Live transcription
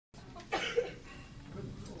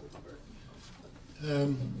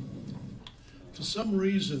Um, for some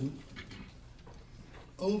reason,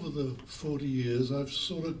 over the 40 years, I've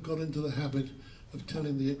sort of got into the habit of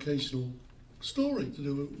telling the occasional story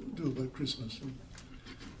to do about Christmas. And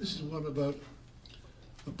this is one about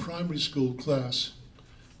a primary school class.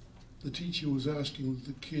 The teacher was asking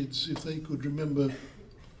the kids if they could remember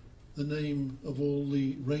the name of all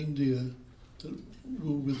the reindeer that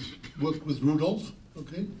worked with Rudolph.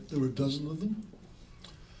 Okay, there were a dozen of them.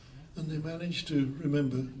 And they managed to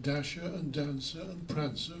remember Dasher and Dancer and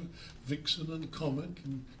Prancer, Vixen and Comet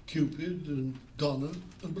and Cupid and Donner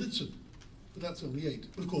and Blitzen. But that's only 8.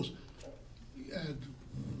 But of course, you add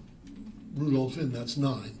Rudolph in, that's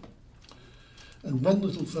 9. And one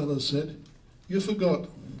little fellow said, "You forgot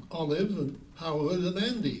Olive and Howard and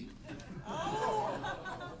Andy."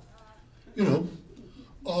 You know,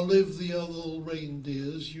 Olive the other little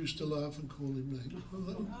reindeers used to laugh and call him names.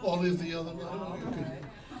 Olive the other, okay.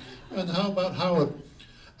 And how about Howard?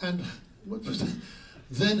 And what was that?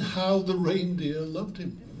 Then how the reindeer loved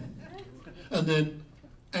him. And then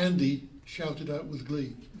Andy shouted out with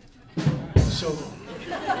glee. So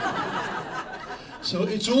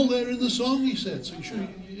it's all there in the song, he said. So you should,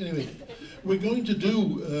 anyway, we're going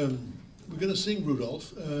to sing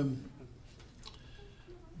Rudolph.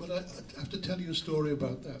 But I have to tell you a story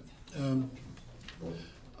about that.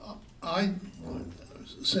 I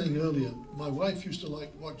was saying earlier, my wife used to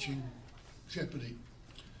like watching Jeopardy,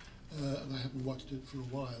 and I haven't watched it for a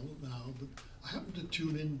while now, but I happened to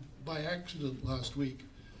tune in by accident last week,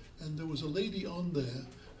 and there was a lady on there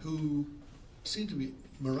who seemed to be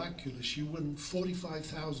miraculous. She won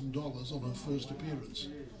 $45,000 on her first appearance,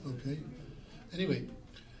 okay? Anyway,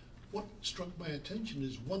 what struck my attention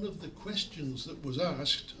is one of the questions that was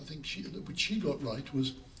asked, I think which she got right,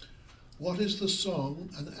 was, what is the song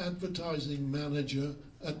an advertising manager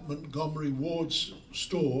at Montgomery Ward's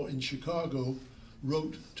store in Chicago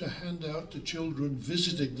wrote to hand out to children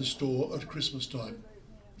visiting the store at Christmas time?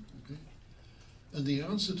 Okay? And the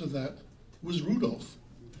answer to that was Rudolph.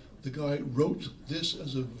 The guy wrote this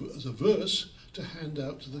as a verse to hand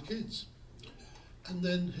out to the kids. And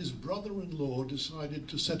then his brother-in-law decided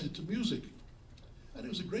to set it to music. And it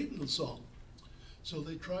was a great little song. So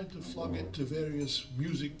they tried to flog it to various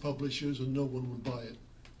music publishers and no one would buy it.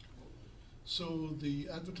 So the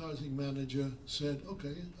advertising manager said,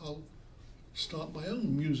 okay, I'll start my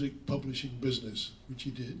own music publishing business, which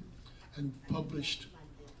he did, and published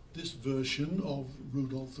this version of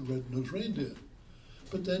Rudolph the Red-Nosed Reindeer.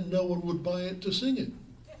 But then no one would buy it to sing it.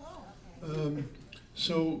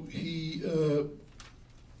 So he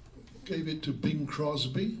gave it to Bing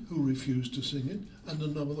Crosby, who refused to sing it, and a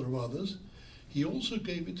number of others. He also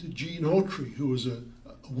gave it to Gene Autry, who was a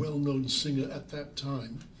well-known singer at that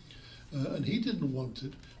time, and he didn't want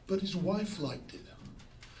it, but his wife liked it.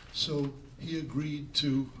 So he agreed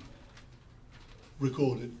to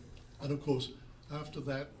record it. And of course, after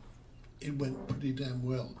that, it went pretty damn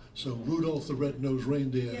well. So Rudolph the Red-Nosed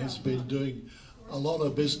Reindeer has been doing a lot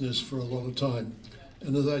of business for a lot of time.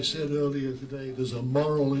 And as I said earlier today, there's a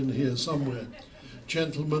moral in here somewhere.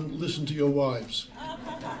 Gentlemen, listen to your wives.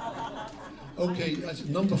 Okay,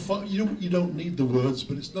 number 5, you don't need the words,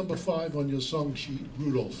 but it's number 5 on your song sheet,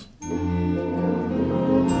 Rudolph.